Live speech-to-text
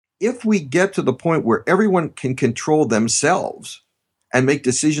if we get to the point where everyone can control themselves and make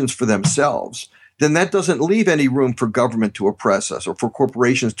decisions for themselves, then that doesn't leave any room for government to oppress us or for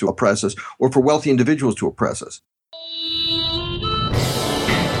corporations to oppress us or for wealthy individuals to oppress us.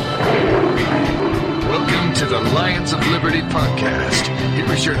 Welcome to the Lions of Liberty podcast.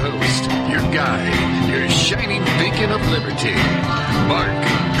 Here is your host, your guide, your shining beacon of liberty, Marc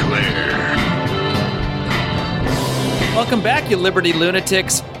Clair. Welcome back, you Liberty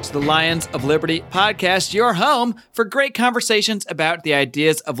lunatics, to the Lions of Liberty podcast, your home for great conversations about the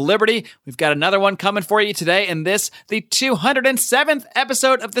ideas of liberty. We've got another one coming for you today, and this, the 207th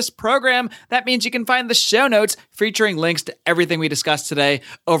episode of this program. That means you can find the show notes featuring links to everything we discussed today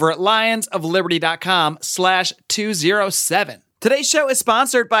over at lionsofliberty.com/207. Today's show is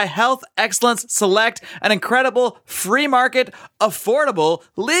sponsored by Health Excellence Select, an incredible free market, affordable,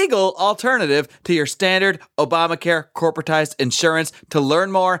 legal alternative to your standard Obamacare corporatized insurance. To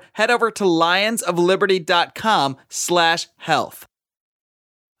learn more, head over to lionsofliberty.com/health.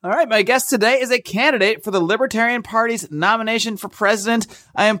 All right, my guest today is a candidate for the Libertarian Party's nomination for president.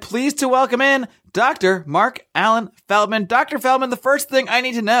 I am pleased to welcome in Dr. Mark Alan Feldman. Dr. Feldman, the first thing I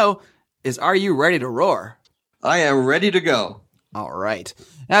need to know is, are you ready to roar? I am ready to go. All right.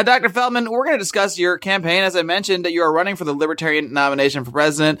 Now, Dr. Feldman, we're going to discuss your campaign. As I mentioned, that you are running for the Libertarian nomination for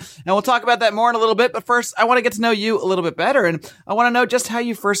president, and we'll talk about that more in a little bit. But first, I want to get to know you a little bit better, and I want to know just how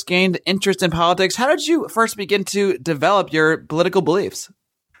you first gained interest in politics. How did you first begin to develop your political beliefs?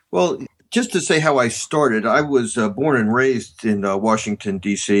 Well, just to say how I started, I was born and raised in Washington,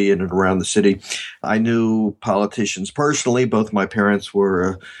 D.C. and around the city. I knew politicians personally. Both my parents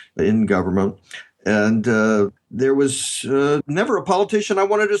were in government. And there was never a politician I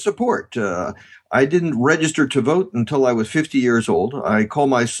wanted to support. I didn't register to vote until I was 50 years old. I call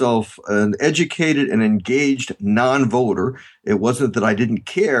myself an educated and engaged non-voter. It wasn't that I didn't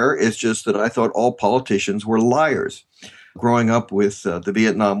care. It's just that I thought all politicians were liars. Growing up with the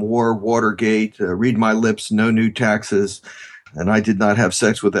Vietnam War, Watergate, read my lips, no new taxes, and I did not have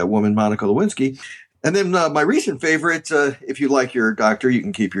sex with that woman, Monica Lewinsky. And then my recent favorite, if you like your doctor, you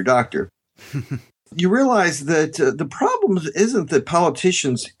can keep your doctor. You realize that the problem isn't that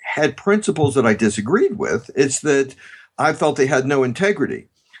politicians had principles that I disagreed with. It's that I felt they had no integrity.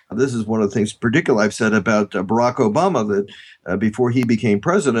 This is one of the things particularly I've said about Barack Obama, that before he became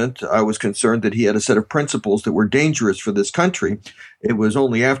president, I was concerned that he had a set of principles that were dangerous for this country. It was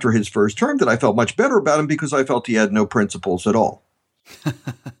only after his first term that I felt much better about him because I felt he had no principles at all.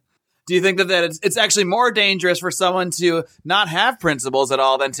 Do you think that it's actually more dangerous for someone to not have principles at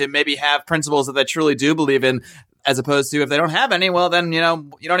all than to maybe have principles that they truly do believe in, as opposed to if they don't have any, well, then, you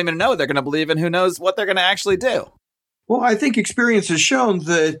don't even know what they're going to believe in. Who knows what they're going to actually do? Well, I think experience has shown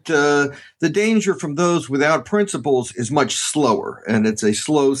that the danger from those without principles is much slower, and it's a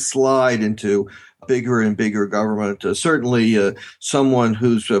slow slide into bigger and bigger government. Certainly someone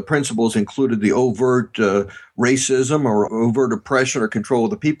whose principles included the overt racism or overt oppression or control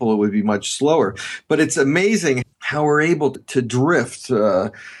of the people, it would be much slower. But it's amazing how we're able to drift.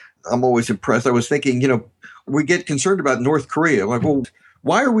 I'm always impressed. I was thinking, we get concerned about North Korea. I'm like, well,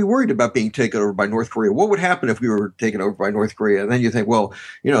 why are we worried about being taken over by North Korea? What would happen if we were taken over by North Korea? And then you think, well,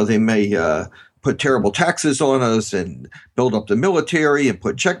 they may put terrible taxes on us and build up the military and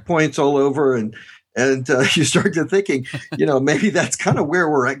put checkpoints all over. And you start to thinking, maybe that's kind of where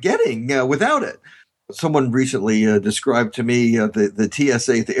we're getting without it. Someone recently described to me the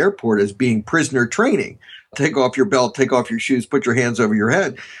TSA at the airport as being prisoner training. Take off your belt, take off your shoes, put your hands over your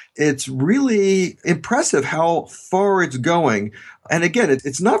head. It's really impressive how far it's going. And again,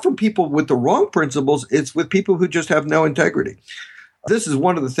 it's not from people with the wrong principles. It's with people who just have no integrity. This is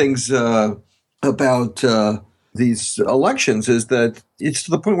one of the things about these elections, is that it's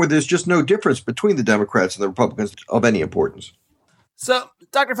to the point where there's just no difference between the Democrats and the Republicans of any importance. So,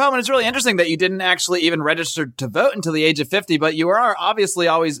 Dr. Feldman, it's really interesting that you didn't actually even register to vote until the age of 50, but you are obviously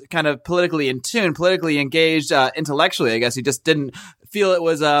always kind of politically in tune, politically engaged, intellectually. I guess you just didn't feel it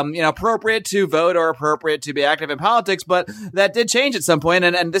was, appropriate to vote or appropriate to be active in politics, but that did change at some point,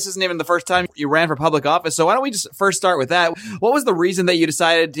 and this isn't even the first time you ran for public office. So why don't we just first start with that? What was the reason that you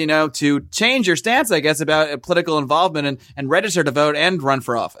decided, to change your stance, I guess, about political involvement and register to vote and run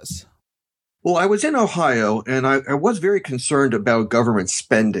for office? Well, I was in Ohio, and I was very concerned about government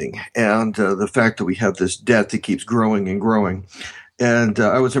spending and the fact that we have this debt that keeps growing and growing. And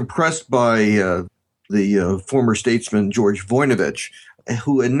I was impressed by the former statesman George Voinovich,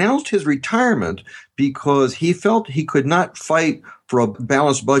 who announced his retirement because he felt he could not fight for a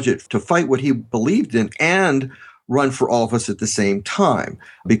balanced budget, to fight what he believed in and run for office at the same time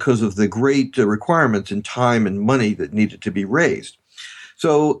because of the great requirements in time and money that needed to be raised.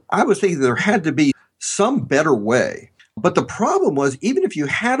 So I was thinking there had to be some better way. But the problem was, even if you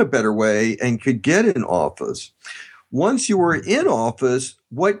had a better way and could get in office, once you were in office,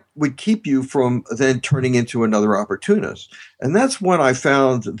 what would keep you from then turning into another opportunist? And that's when I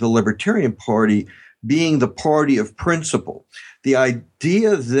found the Libertarian Party being the party of principle. The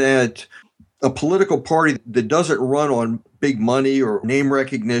idea that a political party that doesn't run on big money or name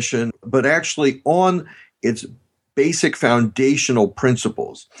recognition, but actually on its basic foundational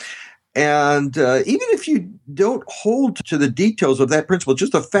principles. And even if you don't hold to the details of that principle,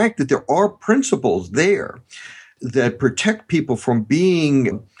 just the fact that there are principles there that protect people from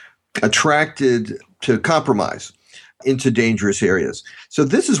being attracted to compromise into dangerous areas. So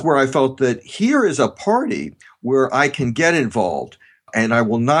this is where I felt that here is a party where I can get involved and I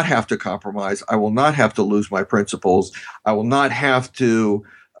will not have to compromise. I will not have to lose my principles. I will not have to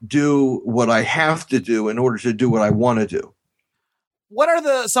do what I have to do in order to do what I want to do. What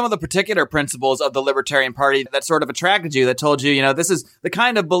are some of the particular principles of the Libertarian Party that sort of attracted you, that told you, this is the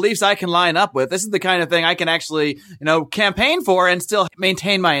kind of beliefs I can line up with. This is the kind of thing I can actually, campaign for and still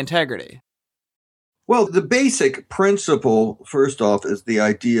maintain my integrity? Well, the basic principle, first off, is the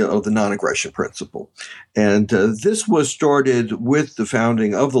idea of the non-aggression principle. And this was started with the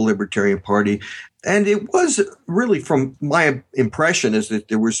founding of the Libertarian Party. And it was really, from my impression, is that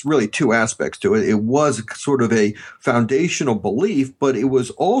there was really two aspects to it. It was sort of a foundational belief, but it was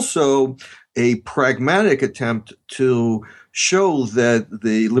also a pragmatic attempt to show that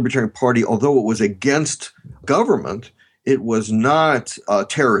the Libertarian Party, although it was against government, it was not a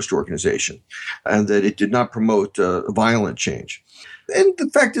terrorist organization, and that it did not promote violent change. And the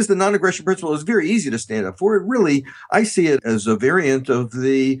fact is, the non-aggression principle is very easy to stand up for. It really, I see it as a variant of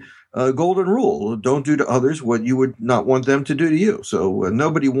the golden rule. Don't do to others what you would not want them to do to you. So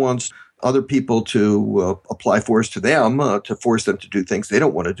nobody wants other people to apply force to them, to force them to do things they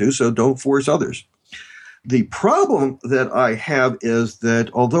don't want to do. So don't force others. The problem that I have is that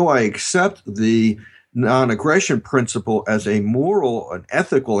although I accept the non-aggression principle as a moral and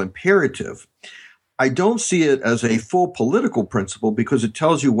ethical imperative, I don't see it as a full political principle, because it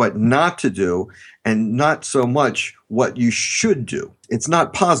tells you what not to do and not so much what you should do. It's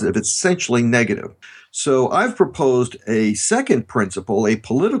not positive. It's essentially negative. So I've proposed a second principle, a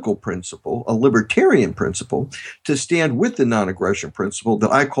political principle, a libertarian principle, to stand with the non-aggression principle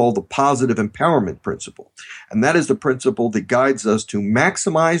that I call the positive empowerment principle. And that is the principle that guides us to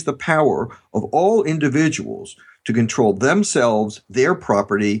maximize the power of all individuals to control themselves, their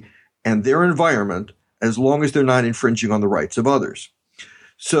property, and their environment, as long as they're not infringing on the rights of others.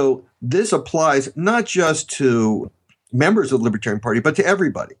 So this applies not just to members of the Libertarian Party, but to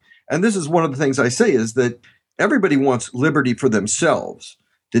everybody. And this is one of the things I say, is that everybody wants liberty for themselves.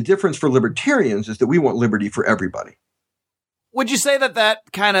 The difference for libertarians is that we want liberty for everybody. Would you say that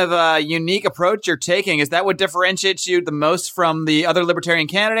kind of unique approach you're taking, is that what differentiates you the most from the other libertarian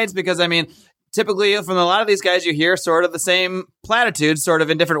candidates? Because, typically from a lot of these guys, you hear sort of the same platitudes, sort of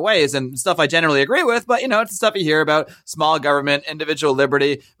in different ways, and stuff I generally agree with. But, it's the stuff you hear about small government, individual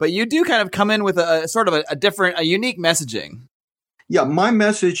liberty. But you do kind of come in with a sort of a unique messaging. Yeah, my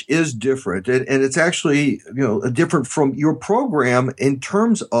message is different. And it's actually, different from your program in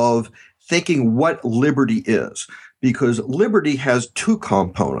terms of thinking what liberty is. Because liberty has two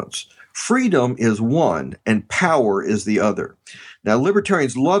components. Freedom is one and power is the other. Now,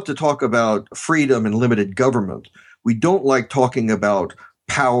 libertarians love to talk about freedom and limited government. We don't like talking about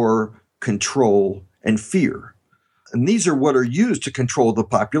power, control, and fear. And these are what are used to control the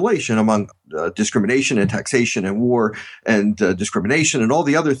population, among discrimination and taxation and war and discrimination and all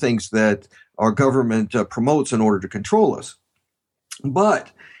the other things that our government promotes in order to control us.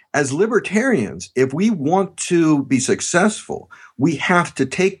 But as libertarians, if we want to be successful, we have to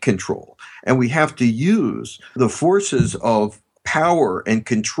take control, and we have to use the forces of power and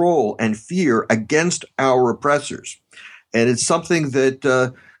control and fear against our oppressors. And it's something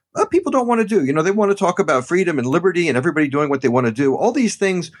that people don't want to do. They want to talk about freedom and liberty and everybody doing what they want to do. All these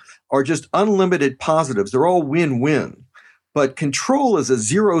things are just unlimited positives. They're all win-win. But control is a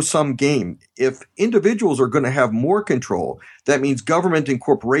zero-sum game. If individuals are going to have more control, that means government and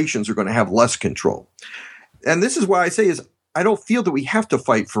corporations are going to have less control. And this is why I say is I don't feel that we have to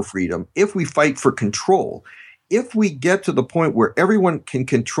fight for freedom if we fight for control. If we get to the point where everyone can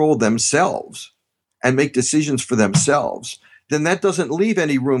control themselves and make decisions for themselves, then that doesn't leave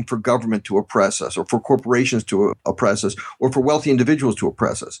any room for government to oppress us, or for corporations to oppress us, or for wealthy individuals to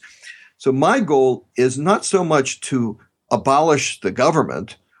oppress us. So my goal is not so much to abolish the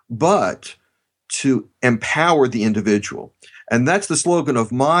government, but to empower the individual. And that's the slogan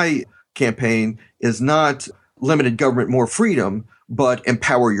of my campaign, is not limited government, more freedom, but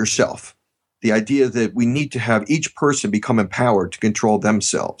empower yourself. The idea that we need to have each person become empowered to control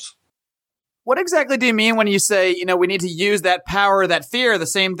themselves. What exactly do you mean when you say, we need to use that power, that fear, the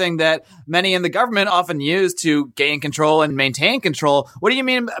same thing that many in the government often use to gain control and maintain control? What do you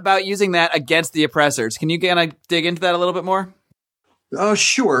mean about using that against the oppressors? Can you kind of dig into that a little bit more?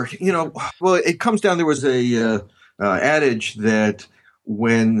 Sure. Well, it comes down, there was a adage that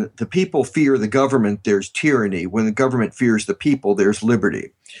when the people fear the government, there's tyranny. When the government fears the people, there's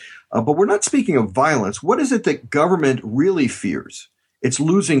liberty. But we're not speaking of violence. What is it that government really fears? It's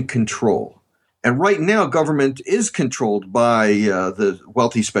losing control. And right now, government is controlled by the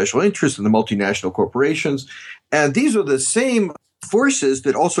wealthy special interests and the multinational corporations. And these are the same forces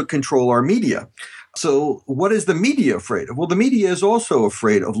that also control our media. So what is the media afraid of? Well, the media is also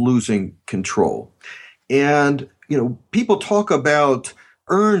afraid of losing control. And, people talk about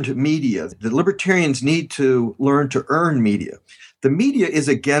earned media. The libertarians need to learn to earn media. The media is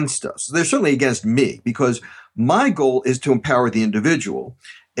against us. They're certainly against me because my goal is to empower the individual.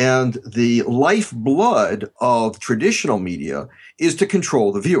 And the lifeblood of traditional media is to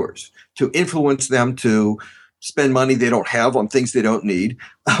control the viewers, to influence them to spend money they don't have on things they don't need,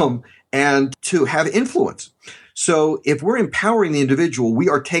 and to have influence. So if we're empowering the individual, we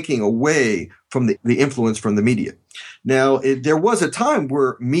are taking away from the influence from the media. Now, there was a time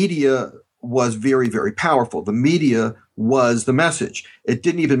where media was very, very powerful. The media was the message. It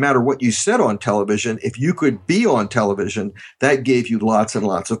didn't even matter what you said on television. If you could be on television, that gave you lots and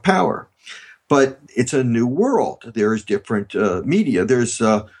lots of power. But it's a new world. There's different media. There's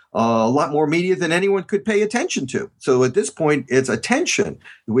a lot more media than anyone could pay attention to. So at this point, it's attention,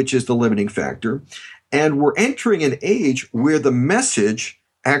 which is the limiting factor. And we're entering an age where the message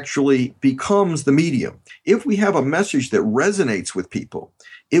actually becomes the medium. If we have a message that resonates with people,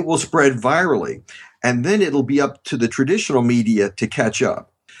 it will spread virally, and then it'll be up to the traditional media to catch up.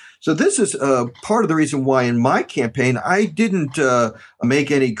 So this is part of the reason why in my campaign, I didn't make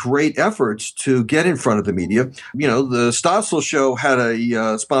any great efforts to get in front of the media. The Stossel Show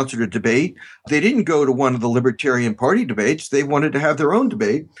had sponsored a debate. They didn't go to one of the Libertarian Party debates. They wanted to have their own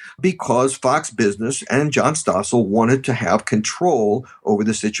debate because Fox Business and John Stossel wanted to have control over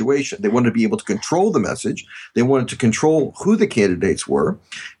the situation. They wanted to be able to control the message. They wanted to control who the candidates were.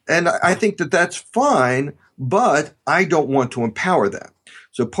 And I think that that's fine, but I don't want to empower them.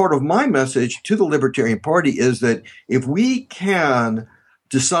 So part of my message to the Libertarian Party is that if we can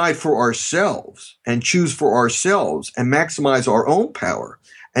decide for ourselves and choose for ourselves and maximize our own power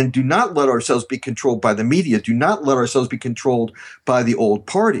and do not let ourselves be controlled by the media, do not let ourselves be controlled by the old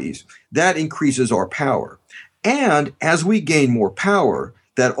parties, that increases our power. And as we gain more power,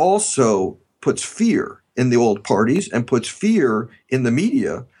 that also puts fear in the old parties and puts fear in the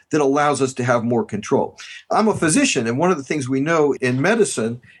media that allows us to have more control. I'm a physician, and one of the things we know in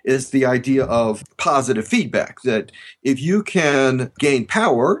medicine is the idea of positive feedback, that if you can gain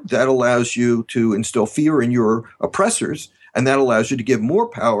power, that allows you to instill fear in your oppressors, and that allows you to give more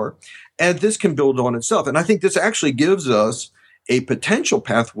power, and this can build on itself. And I think this actually gives us a potential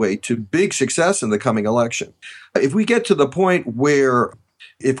pathway to big success in the coming election. If we get to the point where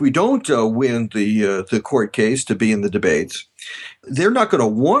if we don't win the court case to be in the debates, they're not going to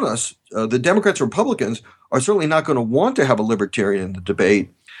want us. The Democrats and Republicans are certainly not going to want to have a libertarian in the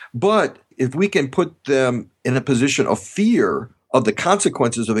debate. But if we can put them in a position of fear of the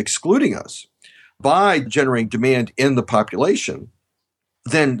consequences of excluding us by generating demand in the population,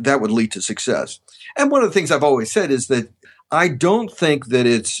 then that would lead to success. And one of the things I've always said is that I don't think that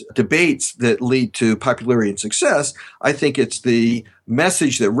it's debates that lead to popularity and success. I think it's the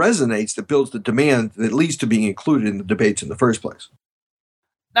message that resonates that builds the demand that leads to being included in the debates in the first place.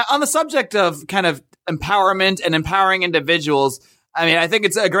 Now, on the subject of kind of empowerment and empowering individuals, I think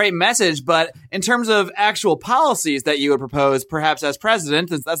it's a great message, but in terms of actual policies that you would propose, perhaps as president,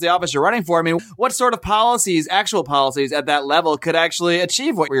 that's the office you're running for, what sort of policies, actual policies at that level could actually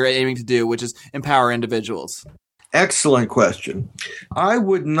achieve what you're aiming to do, which is empower individuals? Excellent question. I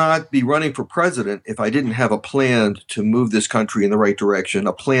would not be running for president if I didn't have a plan to move this country in the right direction,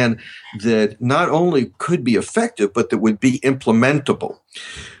 a plan that not only could be effective, but that would be implementable.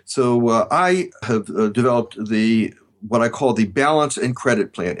 So I have developed what I call the balance and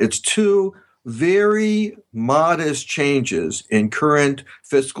credit plan. It's two very modest changes in current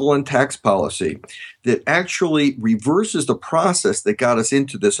fiscal and tax policy that actually reverses the process that got us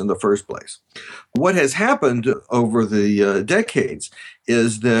into this in the first place. What has happened over the decades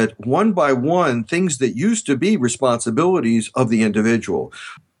is that one by one, things that used to be responsibilities of the individual,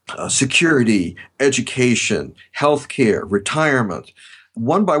 security, education, healthcare, retirement,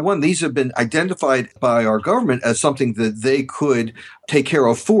 one by one, these have been identified by our government as something that they could take care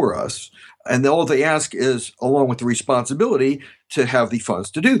of for us. And all they ask is, along with the responsibility, to have the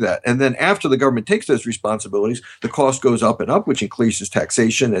funds to do that. And then after the government takes those responsibilities, the cost goes up and up, which increases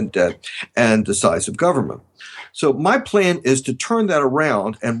taxation and debt and the size of government. So my plan is to turn that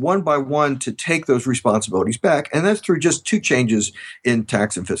around and one by one to take those responsibilities back. And that's through just two changes in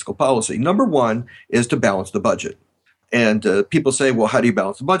tax and fiscal policy. Number one is to balance the budget. And people say, well, how do you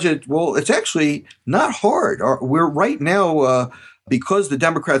balance the budget? Well, it's actually not hard. We're right now, because the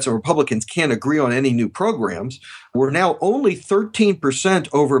Democrats and Republicans can't agree on any new programs, we're now only 13%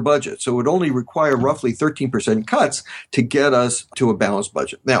 over budget. So it would only require roughly 13% cuts to get us to a balanced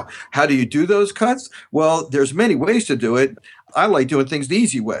budget. Now, how do you do those cuts? Well, there's many ways to do it. I like doing things the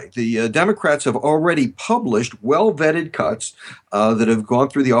easy way. The Democrats have already published well-vetted cuts that have gone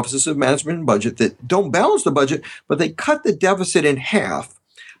through the Offices of Management and Budget that don't balance the budget, but they cut the deficit in half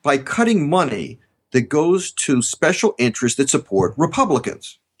by cutting money that goes to special interests that support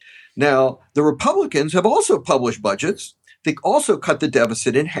Republicans. Now, the Republicans have also published budgets that also cut the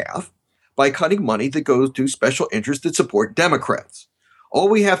deficit in half by cutting money that goes to special interests that support Democrats. All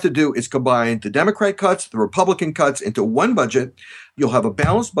we have to do is combine the Democrat cuts, the Republican cuts into one budget. You'll have a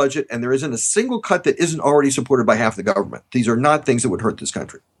balanced budget, and there isn't a single cut that isn't already supported by half the government. These are not things that would hurt this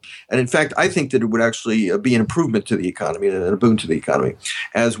country. And in fact, I think that it would actually be an improvement to the economy and a boon to the economy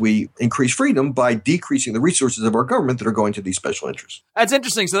as we increase freedom by decreasing the resources of our government that are going to these special interests. That's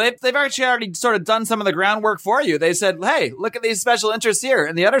interesting. So they've actually already sort of done some of the groundwork for you. They said, hey, look at these special interests here.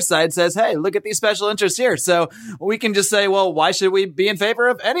 And the other side says, hey, look at these special interests here. So we can just say, well, why should we be in favor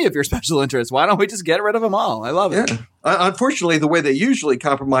of any of your special interests? Why don't we just get rid of them all? I love it. Yeah. Unfortunately, the way they usually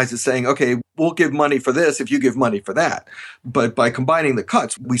compromise is saying, okay, we'll give money for this if you give money for that. But by combining the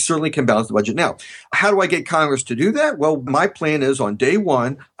cuts, we certainly can balance the budget. Now, how do I get Congress to do that? Well, my plan is on day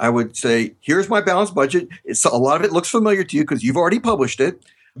one, I would say, here's my balanced budget. A lot of it looks familiar to you because you've already published it.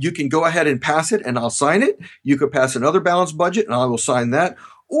 You can go ahead and pass it and I'll sign it. You could pass another balanced budget and I will sign that.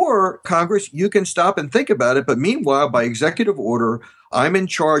 Or Congress, you can stop and think about it. But meanwhile, by executive order, I'm in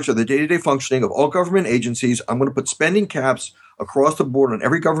charge of the day-to-day functioning of all government agencies. I'm going to put spending caps across the board on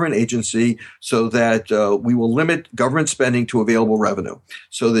every government agency so that we will limit government spending to available revenue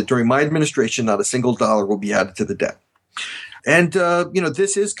so that during my administration, not a single dollar will be added to the debt. And,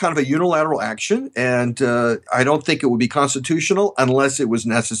 this is kind of a unilateral action, and I don't think it would be constitutional unless it was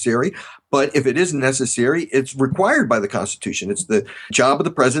necessary. But if it isn't necessary, it's required by the Constitution. It's the job of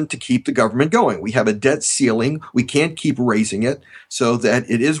the president to keep the government going. We have a debt ceiling. We can't keep raising it, so that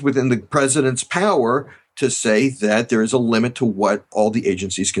it is within the president's power to say that there is a limit to what all the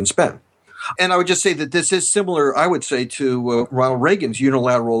agencies can spend. And I would just say that this is similar, I would say, to Ronald Reagan's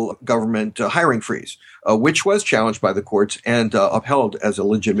unilateral government hiring freeze, which was challenged by the courts and upheld as a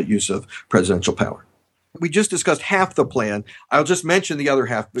legitimate use of presidential power. We just discussed half the plan. I'll just mention the other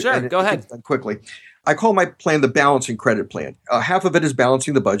half. Sure, go ahead. Quickly. I call my plan the balancing credit plan. Half of it is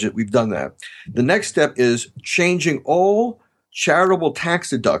balancing the budget. We've done that. The next step is changing all charitable tax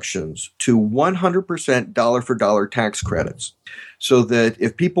deductions to 100% dollar-for-dollar tax credits, so that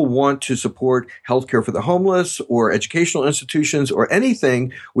if people want to support healthcare for the homeless or educational institutions or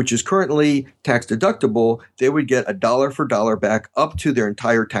anything which is currently tax deductible, they would get a dollar-for-dollar back up to their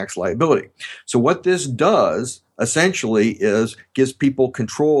entire tax liability. So what this does essentially is gives people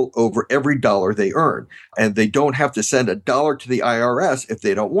control over every dollar they earn. And they don't have to send a dollar to the IRS if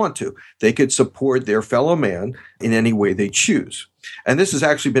they don't want to. They could support their fellow man in any way they choose. And this has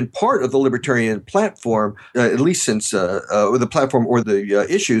actually been part of the libertarian platform, at least since the platform or the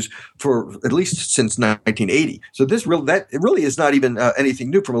issues for at least since 1980. So it really is not even anything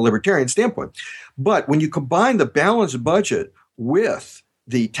new from a libertarian standpoint. But when you combine the balanced budget with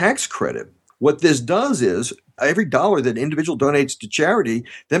the tax credit, what this does is every dollar that an individual donates to charity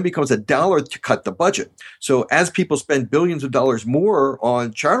then becomes a dollar to cut the budget. So as people spend billions of dollars more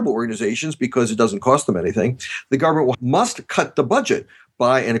on charitable organizations because it doesn't cost them anything, the government must cut the budget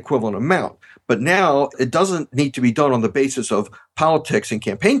by an equivalent amount. But now it doesn't need to be done on the basis of politics and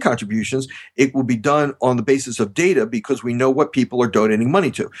campaign contributions. It will be done on the basis of data because we know what people are donating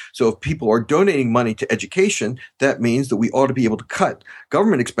money to. So if people are donating money to education, that means that we ought to be able to cut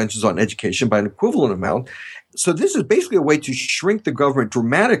government expenses on education by an equivalent amount. So this is basically a way to shrink the government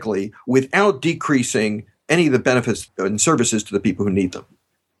dramatically without decreasing any of the benefits and services to the people who need them.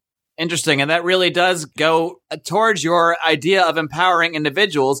 Interesting. And that really does go towards your idea of empowering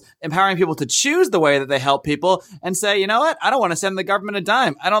individuals, empowering people to choose the way that they help people and say, you know what? I don't want to send the government a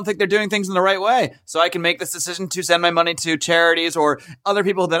dime. I don't think they're doing things in the right way. So I can make this decision to send my money to charities or other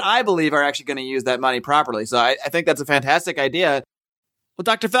people that I believe are actually going to use that money properly. So I think that's a fantastic idea.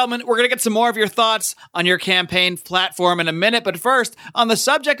 Well, Dr. Feldman, we're going to get some more of your thoughts on your campaign platform in a minute. But first, on the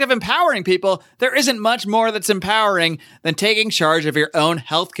subject of empowering people, there isn't much more that's empowering than taking charge of your own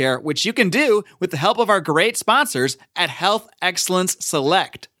healthcare, which you can do with the help of our great sponsors at Health Excellence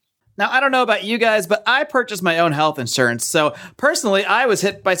Select. Now, I don't know about you guys, but I purchased my own health insurance. So personally, I was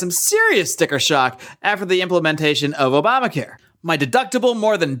hit by some serious sticker shock after the implementation of Obamacare. My deductible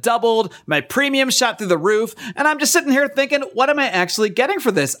more than doubled, my premium shot through the roof, and I'm just sitting here thinking, what am I actually getting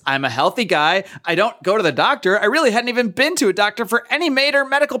for this? I'm a healthy guy. I don't go to the doctor. I really hadn't even been to a doctor for any major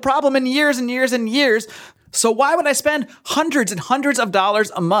medical problem in years and years and years. So why would I spend hundreds and hundreds of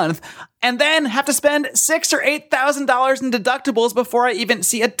dollars a month and then have to spend $6,000 or $8,000 in deductibles before I even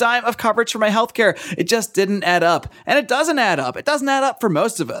see a dime of coverage for my healthcare? It just didn't add up. And it doesn't add up. It doesn't add up for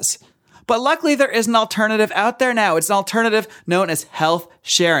most of us. But luckily, there is an alternative out there now. It's an alternative known as health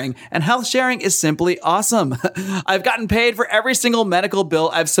sharing. And health sharing is simply awesome. I've gotten paid for every single medical bill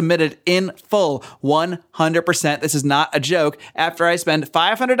I've submitted in full, 100%. This is not a joke. After I spend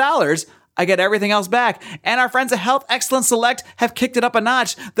 $500, I get everything else back. And our friends at Health Excellence Select have kicked it up a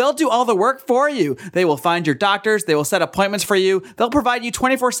notch. They'll do all the work for you. They will find your doctors. They will set appointments for you. They'll provide you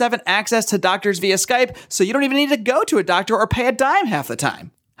 24/7 access to doctors via Skype, so you don't even need to go to a doctor or pay a dime half the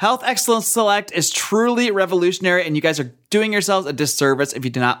time. Health Excellence Select is truly revolutionary, and you guys are doing yourselves a disservice if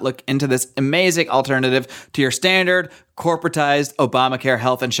you do not look into this amazing alternative to your standard corporatized Obamacare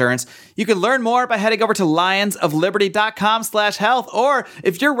health insurance. You can learn more by heading over to lionsofliberty.com/health, or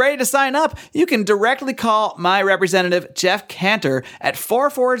if you're ready to sign up, you can directly call my representative, Jeff Cantor, at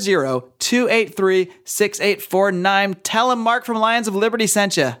 440-283-6849. Tell him Mark from Lions of Liberty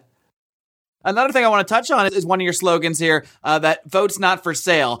sent you. Another thing I want to touch on is one of your slogans here, that vote's not for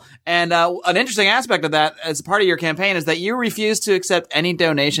sale. And an interesting aspect of that as part of your campaign is that you refuse to accept any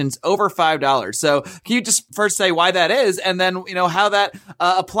donations over $5. So can you just first say why that is, and then how that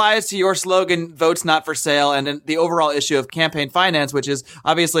applies to your slogan, vote's not for sale, and the overall issue of campaign finance, which is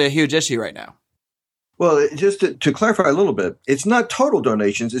obviously a huge issue right now? Well, just to clarify a little bit, it's not total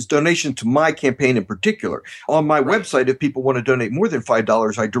donations. It's donation to my campaign in particular. On my website, if people want to donate more than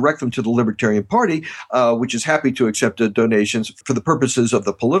 $5, I direct them to the Libertarian Party, which is happy to accept donations for the purposes of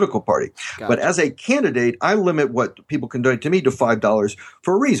the political party. Gotcha. But as a candidate, I limit what people can donate to me to $5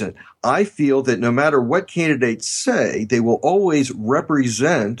 for a reason. I feel that no matter what candidates say, they will always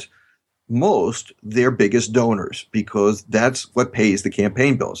represent most their biggest donors, because that's what pays the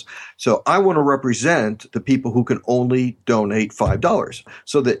campaign bills. So I want to represent the people who can only donate $5,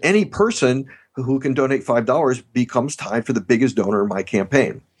 so that any person who can donate $5 becomes tied for the biggest donor in my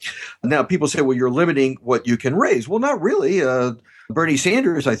campaign. Now, people say, well, you're limiting what you can raise. Well, not really. Bernie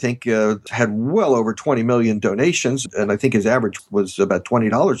Sanders, I think, had well over 20 million donations, and I think his average was about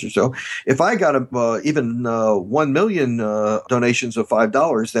 $20 or so. If I got even 1 million donations of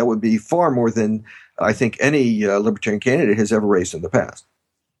 $5, that would be far more than I think any Libertarian candidate has ever raised in the past.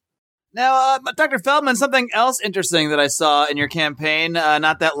 Now, Dr. Feldman, something else interesting that I saw in your campaign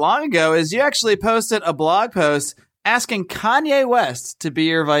not that long ago is you actually posted a blog post asking Kanye West to be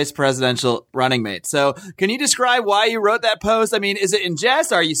your vice presidential running mate. So can you describe why you wrote that post? I mean, is it in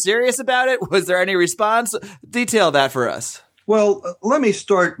jest? Are you serious about it? Was there any response? Detail that for us. Well, let me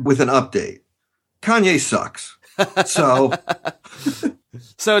start with an update. Kanye sucks. So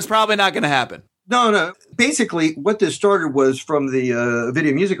it's probably not going to happen. No. Basically, what this started was from the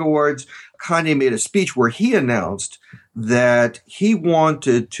Video Music Awards. Kanye made a speech where he announced that he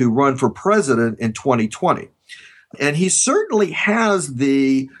wanted to run for president in 2020. And he certainly has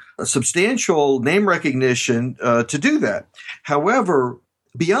the substantial name recognition to do that. However,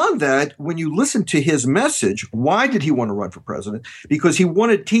 beyond that, when you listen to his message, why did he want to run for president? Because he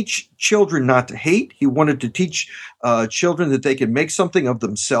wanted to teach children not to hate. He wanted to teach children that they can make something of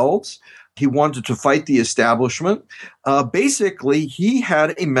themselves. He wanted to fight the establishment. Basically, he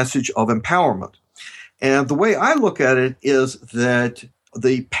had a message of empowerment. And the way I look at it is that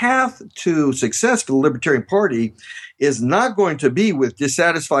the path to success for the Libertarian Party is not going to be with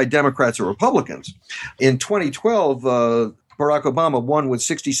dissatisfied Democrats or Republicans. In 2012, Barack Obama won with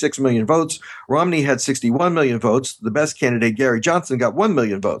 66 million votes. Romney had 61 million votes. The best candidate, Gary Johnson, got 1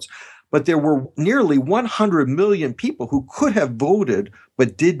 million votes. But there were nearly 100 million people who could have voted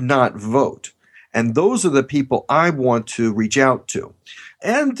but did not vote. And those are the people I want to reach out to.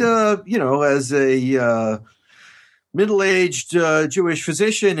 And, as a middle-aged Jewish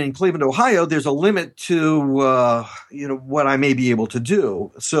physician in Cleveland, Ohio, there's a limit to, what I may be able to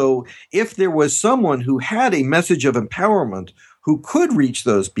do. So if there was someone who had a message of empowerment who could reach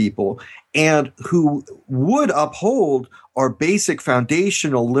those people and who would uphold our basic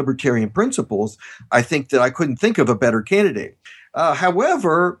foundational libertarian principles, I think that I couldn't think of a better candidate.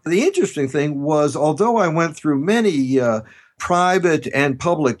 However, the interesting thing was, although I went through many private and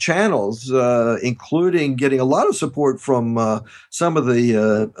public channels, including getting a lot of support from some of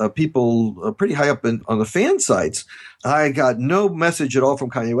the people pretty high up on the fan sites, I got no message at all from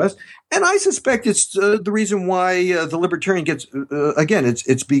Kanye West. And I suspect it's the reason why the libertarian gets, again,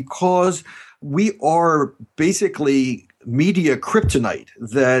 it's because we are basically media kryptonite,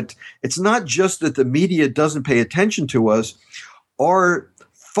 that it's not just that the media doesn't pay attention to us. Our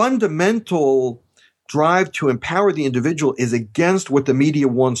fundamental drive to empower the individual is against what the media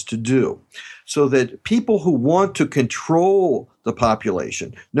wants to do. So that people who want to control the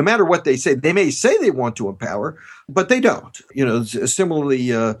population, no matter what they may say they want to empower, but they don't.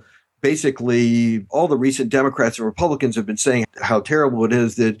 Similarly, basically, all the recent Democrats and Republicans have been saying how terrible it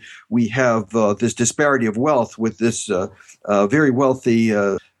is that we have this disparity of wealth with this very wealthy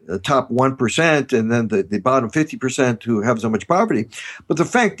top 1% and then the bottom 50% who have so much poverty. But the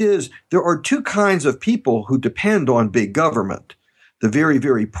fact is, there are two kinds of people who depend on big government: the very,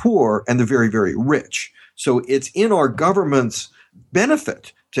 very poor and the very, very rich. So it's in our government's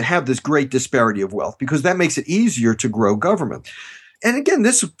benefit to have this great disparity of wealth, because that makes it easier to grow government. And again,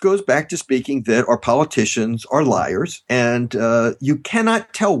 this goes back to speaking that our politicians are liars, and you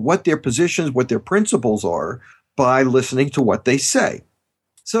cannot tell what their positions, what their principles are by listening to what they say.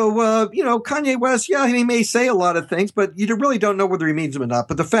 So, Kanye West, he may say a lot of things, but you really don't know whether he means them or not.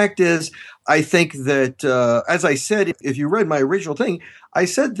 But the fact is, I think that, as I said, if you read my original thing, I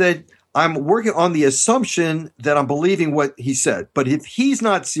said that I'm working on the assumption that I'm believing what he said. But if he's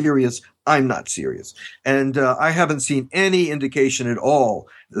not serious, I'm not serious. And I haven't seen any indication at all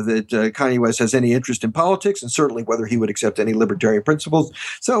that Kanye West has any interest in politics, and certainly whether he would accept any libertarian principles.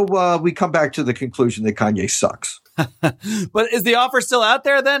 So we come back to the conclusion that Kanye sucks. But is the offer still out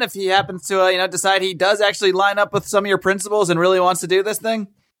there then, if he happens to decide he does actually line up with some of your principles and really wants to do this thing?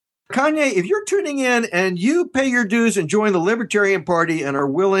 Kanye, if you're tuning in and you pay your dues and join the Libertarian Party and are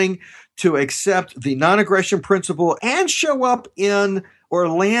willing to accept the non-aggression principle and show up in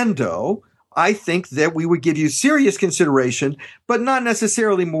Orlando, I think that we would give you serious consideration, but not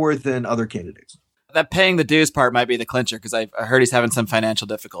necessarily more than other candidates. That paying the dues part might be the clincher, because I heard he's having some financial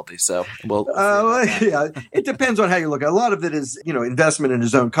difficulties. So we'll it depends on how you look at it. A lot of it is, investment in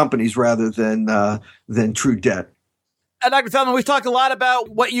his own companies rather than true debt. Dr. Feldman, we've talked a lot about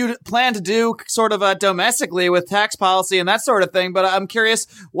what you plan to do sort of domestically with tax policy and that sort of thing. But I'm curious,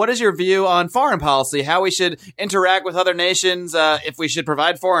 what is your view on foreign policy, how we should interact with other nations, if we should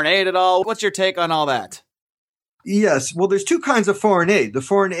provide foreign aid at all? What's your take on all that? Yes. Well, there's two kinds of foreign aid: the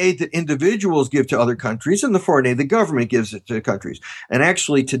foreign aid that individuals give to other countries and the foreign aid the government gives it to countries. And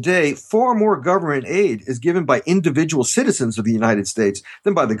actually today, far more government aid is given by individual citizens of the United States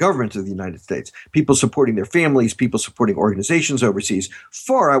than by the government of the United States. People supporting their families, people supporting organizations overseas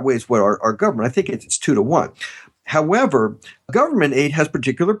far outweighs what our government. I think it's 2 to 1. However, government aid has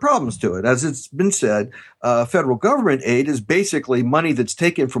particular problems to it. As it's been said, federal government aid is basically money that's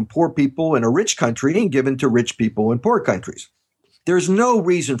taken from poor people in a rich country and given to rich people in poor countries. There's no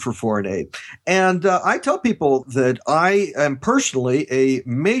reason for foreign aid. And I tell people that I am personally a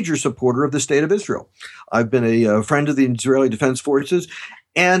major supporter of the State of Israel. I've been a friend of the Israeli Defense Forces,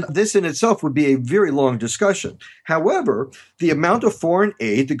 and this in itself would be a very long discussion. However, the amount of foreign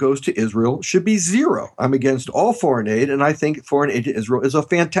aid that goes to Israel should be zero. I'm against all foreign aid, and I think foreign aid to Israel is a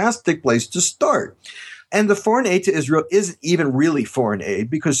fantastic place to start. And the foreign aid to Israel isn't even really foreign aid,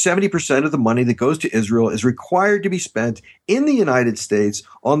 because 70% of the money that goes to Israel is required to be spent in the United States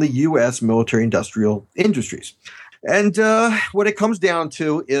on the U.S. military-industrial industries. And what it comes down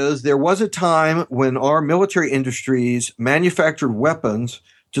to is there was a time when our military industries manufactured weapons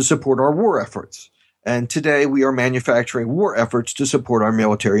to support our war efforts. And today we are manufacturing war efforts to support our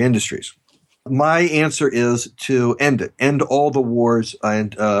military industries. My answer is to end it, end all the wars.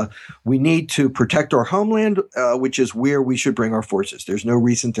 And we need to protect our homeland, which is where we should bring our forces. There's no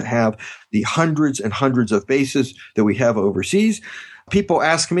reason to have the hundreds and hundreds of bases that we have overseas. People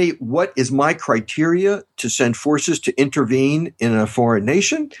ask me, what is my criteria to send forces to intervene in a foreign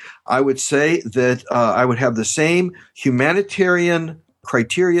nation? I would say that I would have the same humanitarian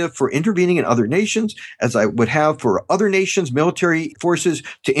criteria for intervening in other nations as I would have for other nations' military forces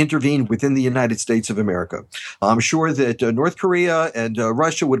to intervene within the United States of America. I'm sure that North Korea and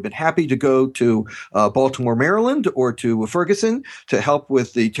Russia would have been happy to go to Baltimore, Maryland, or to Ferguson to help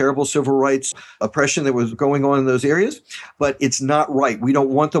with the terrible civil rights oppression that was going on in those areas. But it's not right. We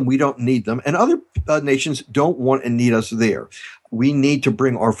don't want them. We don't need them. And other nations don't want and need us there. We need to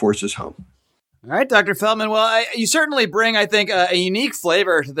bring our forces home. All right, Dr. Feldman. Well, you certainly bring, I think, a unique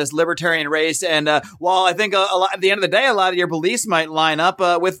flavor to this libertarian race. And while I think at the end of the day, a lot of your beliefs might line up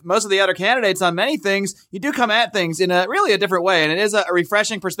with most of the other candidates on many things, you do come at things in really a different way. And it is a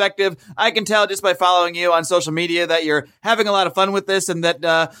refreshing perspective. I can tell just by following you on social media that you're having a lot of fun with this, and that,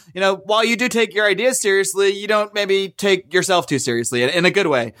 while you do take your ideas seriously, you don't maybe take yourself too seriously in a good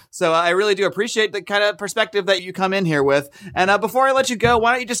way. So I really do appreciate the kind of perspective that you come in here with. And before I let you go,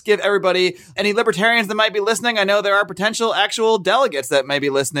 why don't you just give everybody any libertarians that might be listening? I know there are potential actual delegates that may be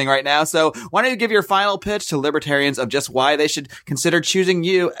listening right now. So why don't you give your final pitch to libertarians of just why they should consider choosing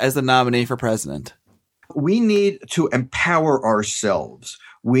you as the nominee for president? We need to empower ourselves.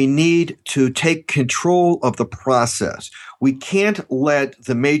 We need to take control of the process. We can't let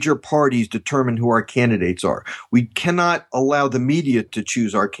the major parties determine who our candidates are. We cannot allow the media to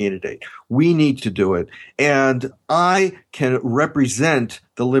choose our candidate. We need to do it. And I can represent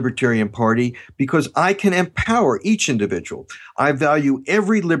the Libertarian Party because I can empower each individual. I value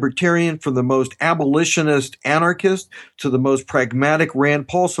every libertarian, from the most abolitionist anarchist to the most pragmatic Rand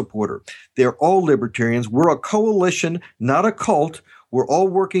Paul supporter. They're all libertarians. We're a coalition, not a cult. We're all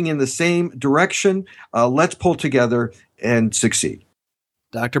working in the same direction. Let's pull together and succeed.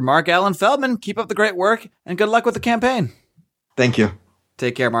 Dr. Mark Alan Feldman, keep up the great work and good luck with the campaign. Thank you.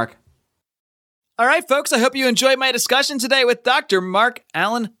 Take care, Mark. All right, folks, I hope you enjoyed my discussion today with Dr. Mark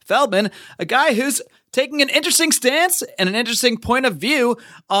Alan Feldman, a guy who's taking an interesting stance and an interesting point of view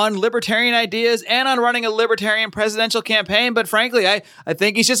on libertarian ideas and on running a libertarian presidential campaign. But frankly, I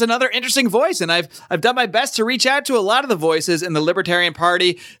think he's just another interesting voice. And I've done my best to reach out to a lot of the voices in the Libertarian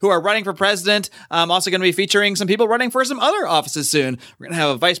Party who are running for president. I'm also going to be featuring some people running for some other offices soon. We're going to have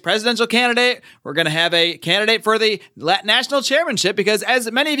a vice presidential candidate. We're going to have a candidate for the national chairmanship, because as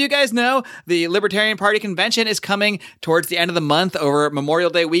many of you guys know, the Libertarian Party convention is coming towards the end of the month over Memorial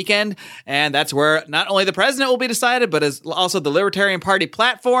Day weekend. And that's where not only the president will be decided, but as also the Libertarian Party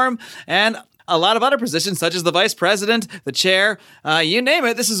platform and a lot of other positions, such as the vice president, the chair, you name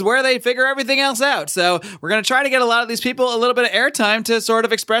it. This is where they figure everything else out. So we're going to try to get a lot of these people a little bit of airtime to sort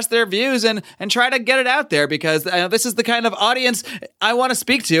of express their views and try to get it out there, because this is the kind of audience I want to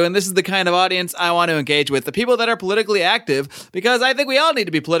speak to, and this is the kind of audience I want to engage with, the people that are politically active, because I think we all need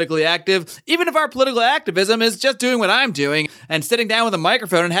to be politically active, even if our political activism is just doing what I'm doing and sitting down with a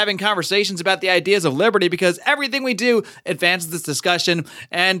microphone and having conversations about the ideas of liberty, because everything we do advances this discussion.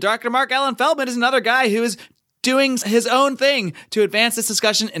 And Dr. Mark Alan Feldman is another guy who is doing his own thing to advance this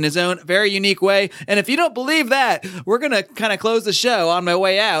discussion in his own very unique way. And if you don't believe that, we're going to kind of close the show on my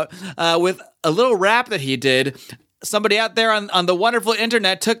way out with a little rap that he did. Somebody out there on the wonderful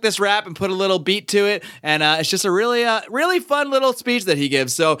internet took this rap and put a little beat to it, and it's just a really fun little speech that he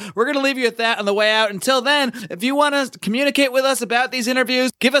gives. So we're going to leave you with that on the way out. Until then, if you want to communicate with us about these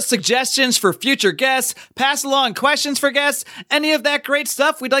interviews, give us suggestions for future guests, pass along questions for guests, any of that great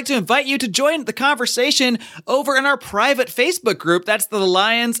stuff, we'd like to invite you to join the conversation over in our private Facebook group. That's the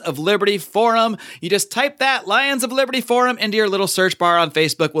Lions of Liberty Forum. You just type that, Lions of Liberty Forum, into your little search bar on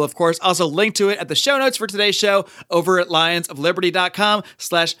Facebook. We'll, of course, also link to it at the show notes for today's show over at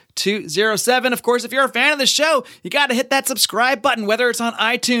lionsofliberty.com/207. Of course, if you're a fan of the show, you got to hit that subscribe button, whether it's on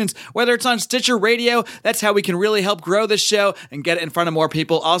iTunes, whether it's on Stitcher Radio. That's how we can really help grow this show and get it in front of more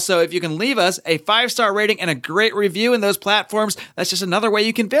people. Also, if you can leave us a 5-star rating and a great review in those platforms, that's just another way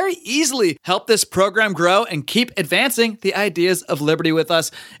you can very easily help this program grow and keep advancing the ideas of liberty with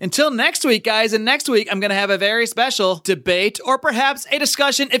us. Until next week, guys, and next week I'm going to have a very special debate, or perhaps a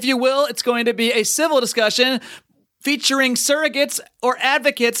discussion, if you will. It's going to be a civil discussion featuring surrogates or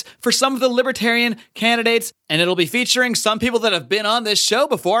advocates for some of the libertarian candidates, and it'll be featuring some people that have been on this show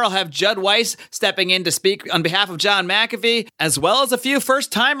before. I'll have Judd Weiss stepping in to speak on behalf of John McAfee, as well as a few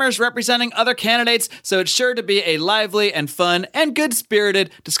first-timers representing other candidates, so it's sure to be a lively and fun and good-spirited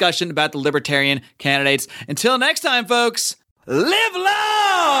discussion about the libertarian candidates. Until next time, folks, live long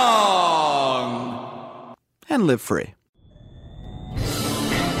and live free.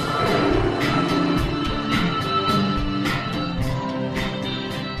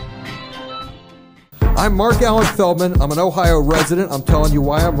 I'm Mark Alan Feldman. I'm an Ohio resident. I'm telling you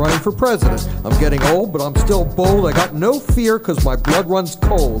why I'm running for president. I'm getting old, but I'm still bold. I got no fear because my blood runs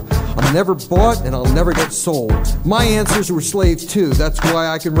cold. I'm never bought and I'll never get sold. My ancestors were slaves too. That's why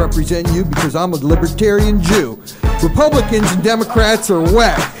I can represent you, because I'm a libertarian Jew. Republicans and Democrats are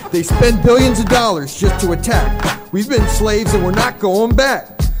whack. They spend billions of dollars just to attack. We've been slaves and we're not going back.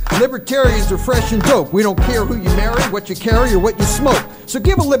 Libertarians are fresh and dope. We don't care who you marry, what you carry, or what you smoke. So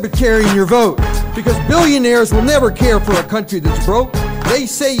give a libertarian your vote, because billionaires will never care for a country that's broke. They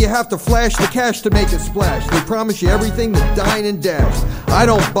say you have to flash the cash to make a splash. They promise you everything to dine and dash. I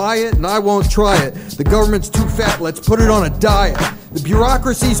don't buy it and I won't try it. The government's too fat, let's put it on a diet. The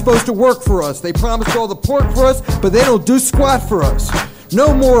bureaucracy's supposed to work for us. They promised all the pork for us, but they don't do squat for us.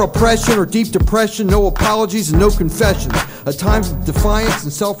 No more oppression or deep depression, no apologies and no confessions. At times of defiance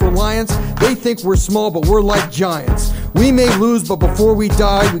and self-reliance, they think we're small, but we're like giants. We may lose, but before we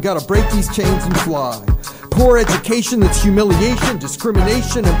die, we gotta break these chains and fly. Poor education that's humiliation,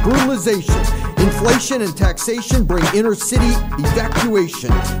 discrimination, and brutalization. Inflation and taxation bring inner city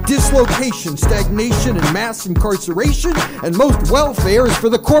evacuation, dislocation, stagnation, and mass incarceration, and most welfare is for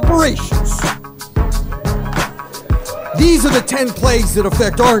the corporations. These are the 10 plagues that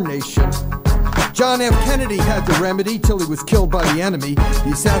affect our nation. John F. Kennedy had the remedy till he was killed by the enemy.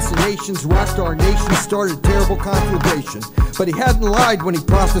 The assassinations rocked our nation, started terrible conflagration. But he hadn't lied when he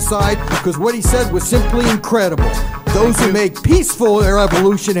prophesied, because what he said was simply incredible. Those who make peaceful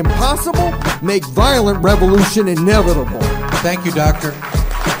revolution impossible make violent revolution inevitable. Thank you, Doctor.